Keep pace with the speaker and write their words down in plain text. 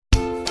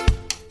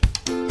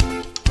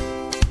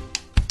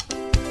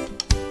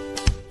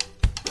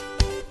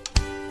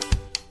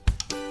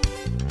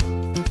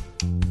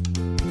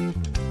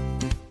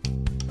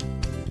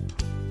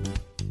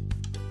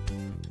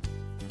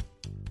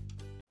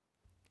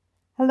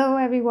Hello,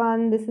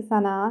 everyone. This is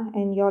Sana,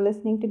 and you're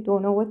listening to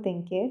Don't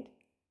Overthink It.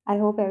 I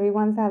hope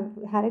everyone's have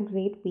had a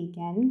great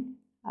weekend.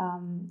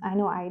 I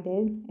know I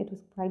did. It was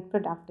quite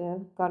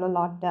productive, got a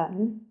lot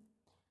done.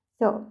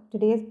 So,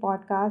 today's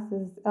podcast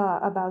is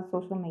about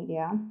social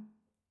media.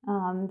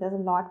 There's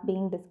a lot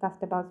being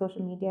discussed about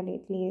social media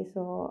lately,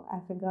 so I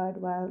figured,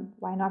 well,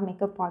 why not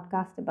make a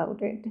podcast about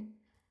it?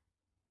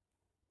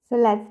 So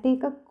let's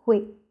take a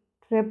quick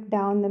trip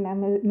down the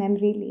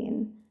memory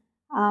lane.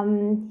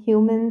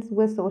 Humans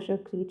were social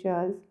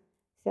creatures,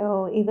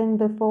 so even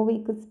before we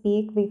could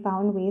speak, we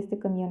found ways to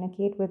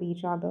communicate with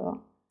each other.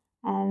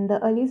 And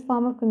the earliest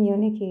form of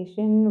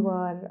communication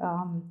were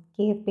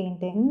cave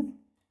paintings,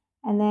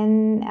 and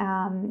then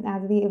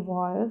as we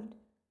evolved,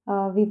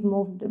 we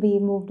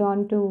moved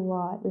on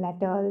to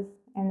letters,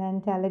 and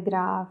then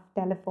telegraph,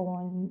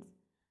 telephones,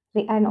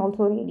 and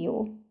also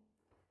radio.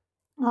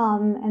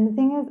 And the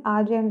thing is,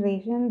 our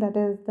generation, that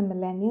is the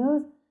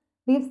millennials,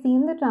 we've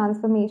seen the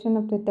transformation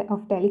of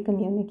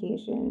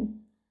telecommunication.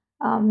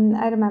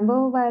 I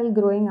remember while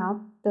growing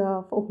up,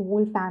 the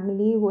whole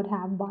family would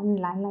have one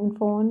landline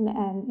phone,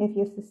 and if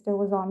your sister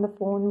was on the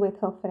phone with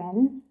her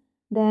friend,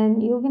 then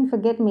you can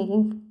forget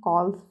making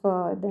calls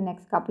for the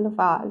next couple of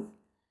hours.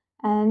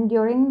 And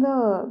during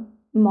the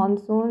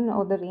monsoon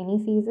or the rainy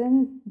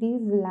season, these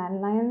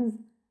landlines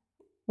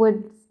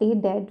would stay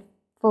dead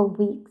for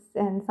weeks,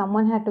 and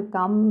someone had to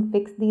come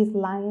fix these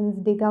lines,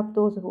 dig up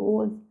those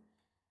roads.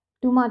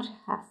 Too much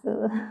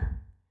hassle.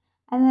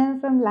 And then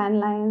from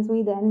landlines,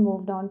 we then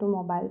moved on to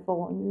mobile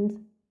phones.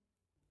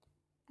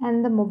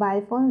 And the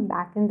mobile phones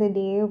back in the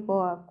day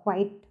were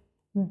quite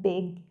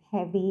big,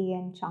 heavy,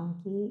 and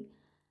chunky.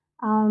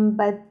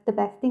 But the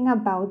best thing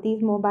about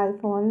these mobile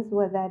phones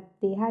was that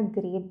they had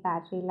great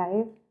battery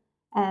life.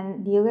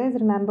 And do you guys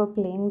remember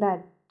playing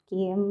that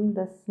game,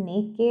 the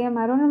snake game?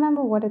 I don't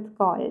remember what it's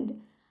called.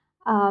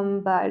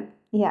 But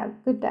yeah,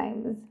 good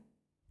times.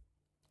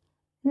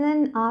 And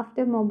then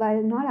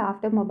not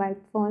after mobile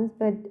phones,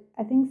 but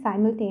I think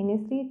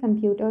simultaneously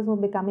computers were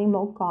becoming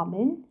more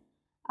common.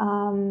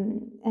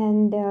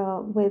 And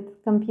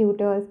with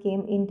computers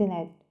came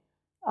internet.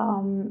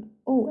 And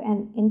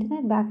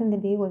internet back in the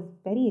day was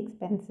very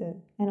expensive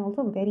and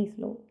also very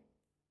slow.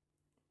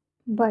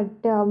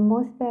 But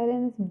most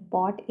parents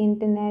bought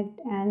internet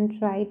and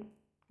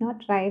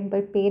not tried,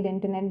 but paid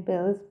internet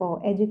bills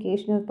for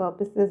educational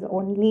purposes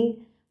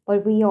only.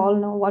 But we all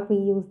know what we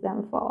use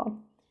them for.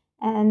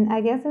 And I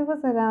guess it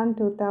was around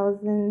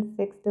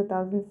 2006,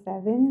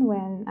 2007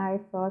 when I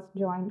first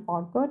joined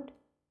Orkut.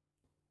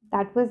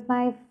 That was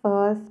my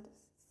first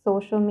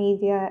social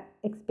media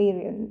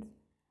experience.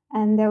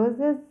 And there was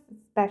this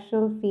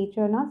special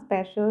feature, not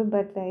special,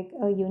 but like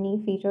a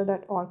unique feature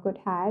that Orkut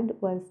had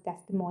was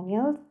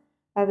testimonials,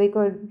 where we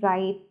could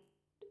write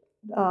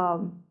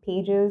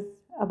pages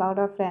about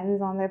our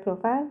friends on their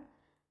profile.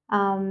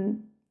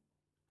 Um,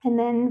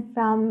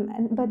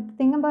 but the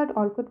thing about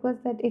Orkut was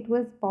that it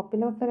was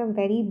popular for a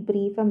very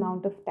brief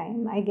amount of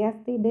time. I guess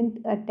they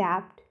didn't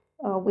adapt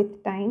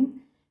with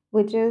time,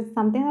 which is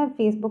something that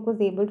Facebook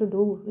was able to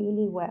do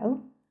really well.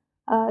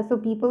 So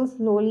people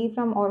slowly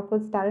from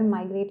Orkut started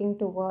migrating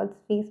towards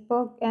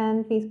Facebook,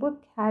 and Facebook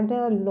had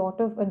a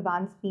lot of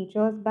advanced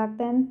features back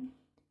then.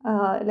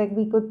 Like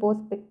we could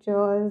post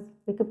pictures,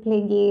 we could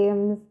play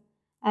games,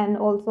 and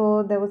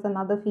also there was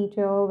another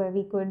feature where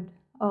we could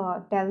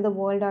tell the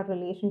world our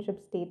relationship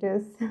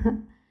status.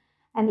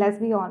 And let's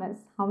be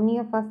honest, how many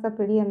of us are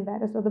pretty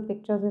embarrassed of the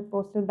pictures we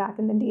posted back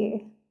in the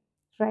day,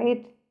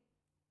 right?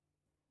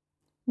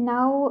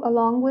 Now,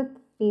 along with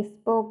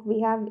Facebook,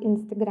 we have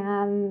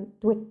Instagram,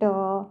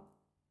 Twitter,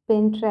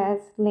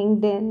 Pinterest,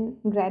 LinkedIn,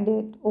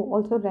 Reddit. Oh,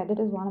 also Reddit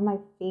is one of my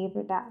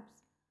favorite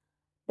apps.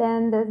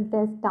 Then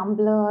there's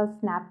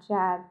Tumblr,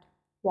 Snapchat,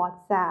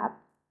 WhatsApp,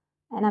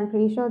 and I'm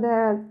pretty sure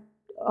there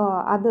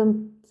are other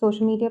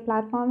social media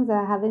platforms that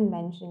I haven't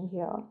mentioned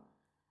here.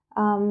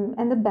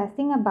 And the best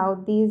thing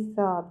about these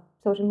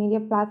social media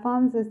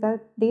platforms is that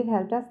they've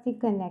helped us stay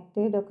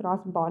connected across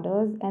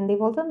borders, and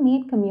they've also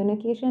made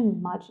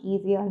communication much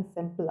easier and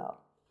simpler.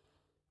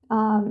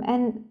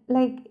 And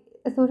like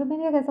social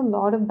media gets a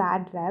lot of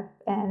bad rep,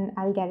 and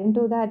I'll get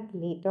into that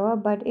later,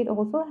 but it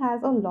also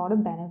has a lot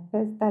of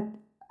benefits that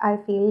I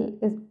feel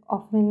is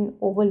often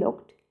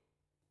overlooked.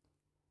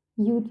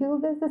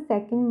 YouTube is the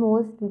second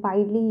most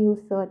widely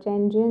used search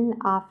engine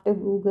after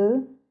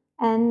Google,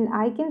 and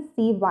I can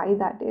see why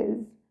that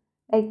is.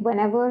 Like,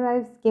 whenever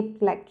I've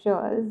skipped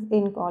lectures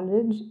in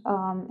college,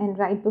 and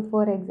right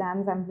before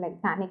exams, I'm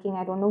like panicking,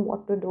 I don't know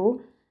what to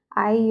do.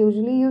 I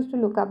usually used to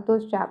look up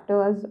those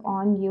chapters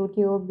on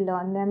YouTube,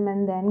 learn them,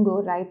 and then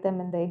go write them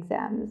in the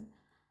exams.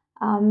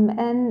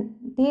 And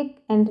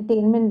take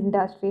entertainment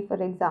industry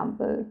for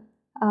example.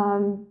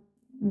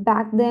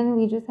 Back then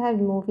we just had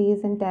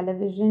movies and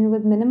television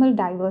with minimal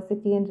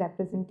diversity and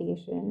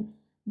representation,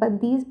 but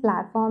these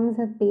platforms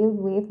have paved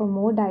way for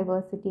more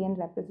diversity and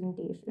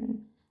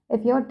representation.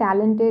 If you're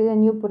talented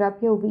and you put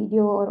up your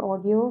video or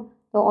audio,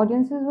 the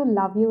audiences will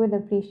love you and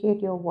appreciate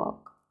your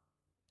work.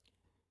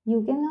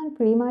 You can learn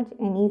pretty much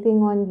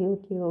anything on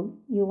YouTube.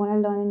 You want to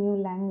learn a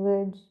new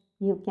language,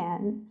 you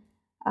can.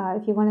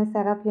 If you want to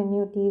set up your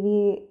new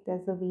TV,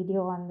 there's a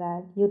video on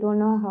that. You don't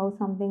know how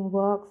something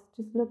works,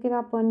 just look it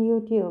up on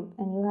YouTube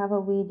and you have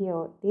a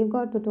video. They've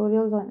got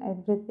tutorials on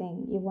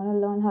everything. You want to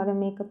learn how to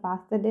make a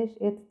pasta dish,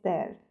 it's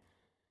there.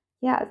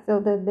 Yeah, so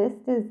the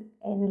list is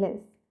endless.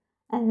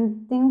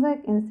 And things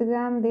like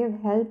Instagram, they've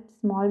helped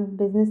small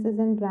businesses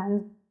and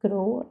brands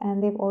grow,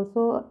 and they've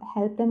also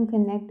helped them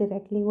connect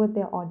directly with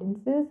their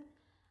audiences.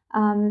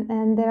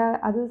 And there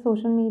are other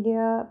social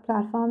media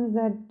platforms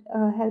that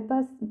help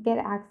us get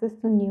access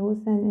to news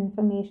and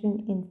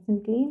information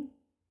instantly.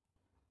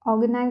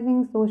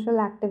 Organizing social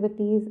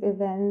activities,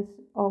 events,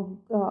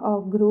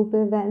 or group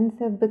events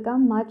have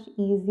become much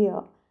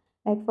easier.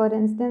 Like, for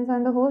instance,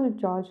 when the whole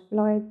George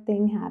Floyd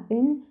thing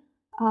happened,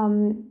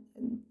 um,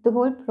 the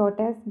whole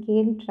protest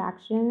gained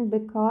traction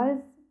because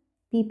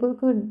people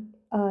could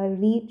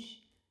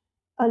reach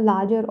a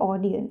larger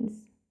audience.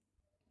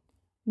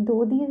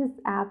 Though these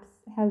apps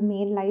have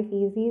made life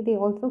easy, they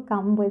also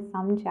come with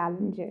some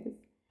challenges,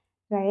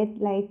 right?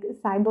 Like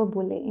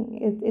cyberbullying.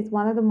 It's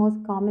one of the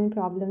most common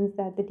problems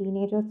that the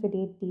teenagers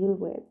today deal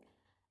with.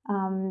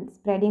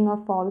 Spreading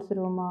of false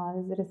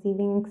rumors,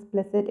 receiving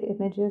explicit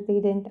images they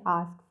didn't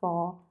ask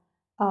for,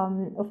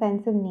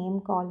 offensive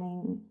name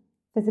calling,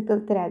 physical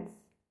threats,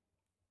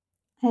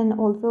 and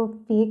also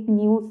fake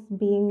news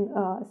being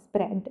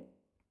spread.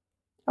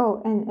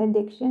 Oh, and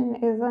addiction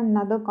is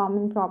another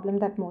common problem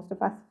that most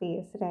of us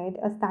face, right?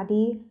 A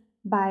study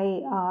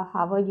by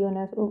Harvard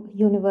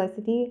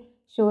University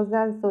shows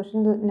that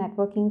social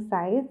networking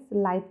sites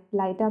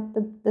light up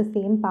the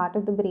same part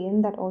of the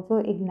brain that also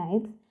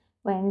ignites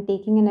when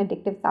taking an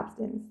addictive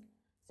substance.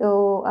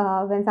 So,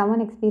 when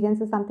someone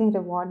experiences something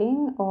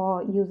rewarding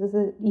or uses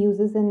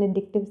an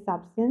addictive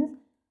substance,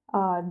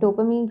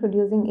 dopamine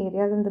producing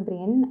areas in the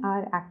brain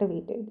are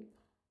activated,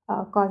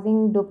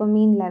 causing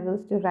dopamine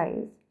levels to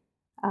rise.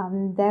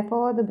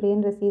 Therefore, the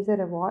brain receives a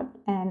reward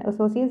and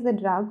associates the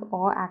drug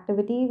or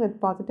activity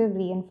with positive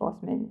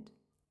reinforcement.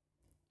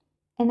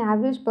 An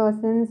average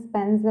person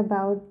spends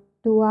about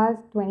 2 hours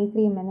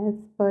 23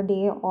 minutes per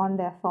day on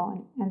their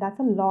phone, and that's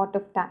a lot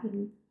of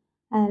time.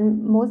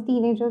 And most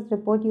teenagers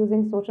report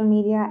using social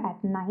media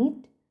at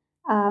night.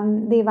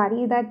 They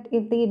worry that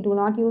if they do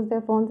not use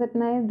their phones at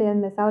night, they'll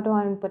miss out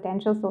on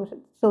potential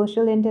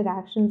social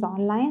interactions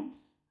online,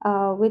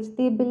 which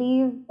they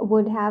believe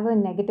would have a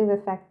negative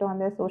effect on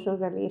their social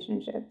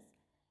relationships.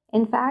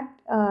 In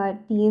fact,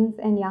 teens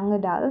and young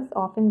adults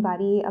often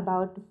worry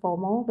about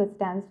FOMO, which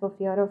stands for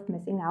fear of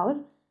missing out,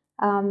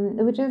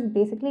 which is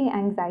basically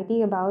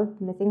anxiety about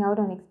missing out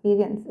on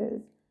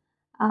experiences.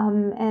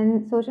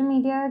 And social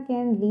media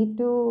can lead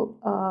to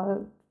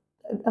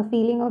a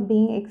feeling of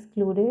being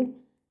excluded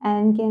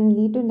and can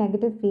lead to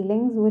negative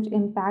feelings which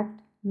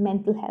impact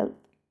mental health.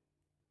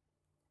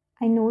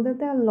 I know that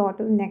there are a lot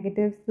of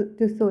negatives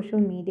to social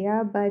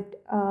media,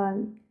 but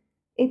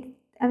it's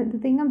the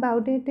thing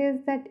about it is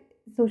that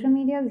social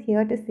media is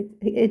here to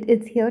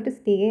it's here to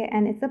stay,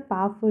 and it's a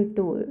powerful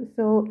tool.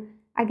 So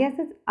I guess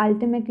it's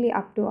ultimately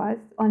up to us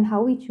on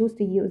how we choose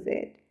to use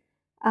it.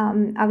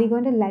 Are we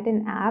going to let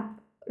an app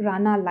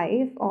run our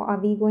life, or are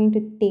we going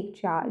to take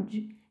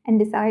charge and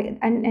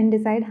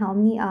decide how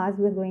many hours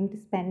we're going to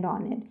spend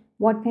on it?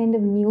 What kind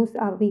of news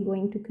are we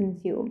going to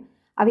consume?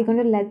 Are we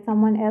going to let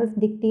someone else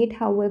dictate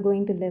how we're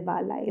going to live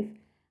our life?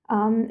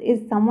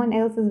 Is someone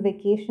else's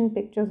vacation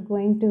pictures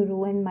going to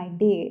ruin my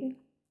day?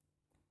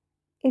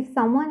 If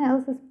someone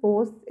else's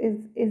post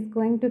is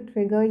going to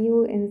trigger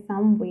you in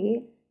some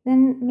way,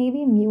 then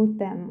maybe mute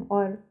them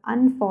or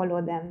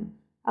unfollow them.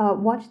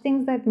 Watch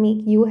things that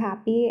make you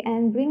happy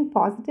and bring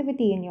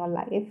positivity in your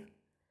life.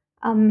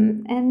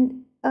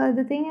 And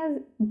the thing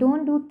is,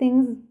 don't do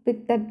things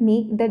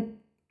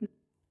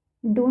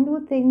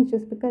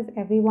just because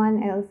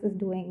everyone else is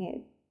doing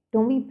it.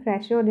 Don't be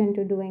pressured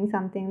into doing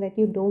something that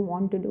you don't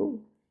want to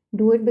do.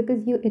 Do it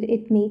because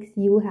it makes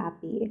you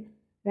happy,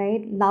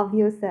 right? Love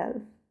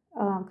yourself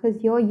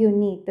because you're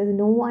unique. There's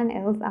no one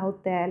else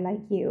out there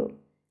like you.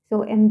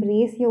 So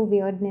embrace your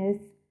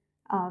weirdness.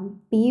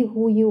 Be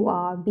who you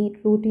are. Be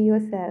true to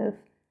yourself.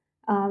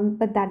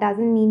 But that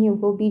doesn't mean you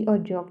go be a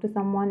jerk to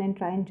someone and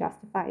try and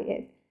justify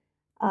it.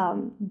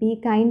 Be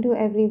kind to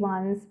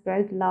everyone,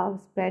 spread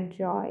love, spread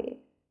joy.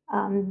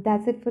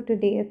 That's it for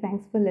today.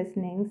 Thanks for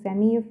listening. Send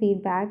me your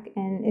feedback,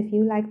 and if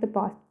you like the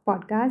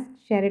podcast,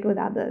 share it with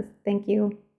others. Thank you.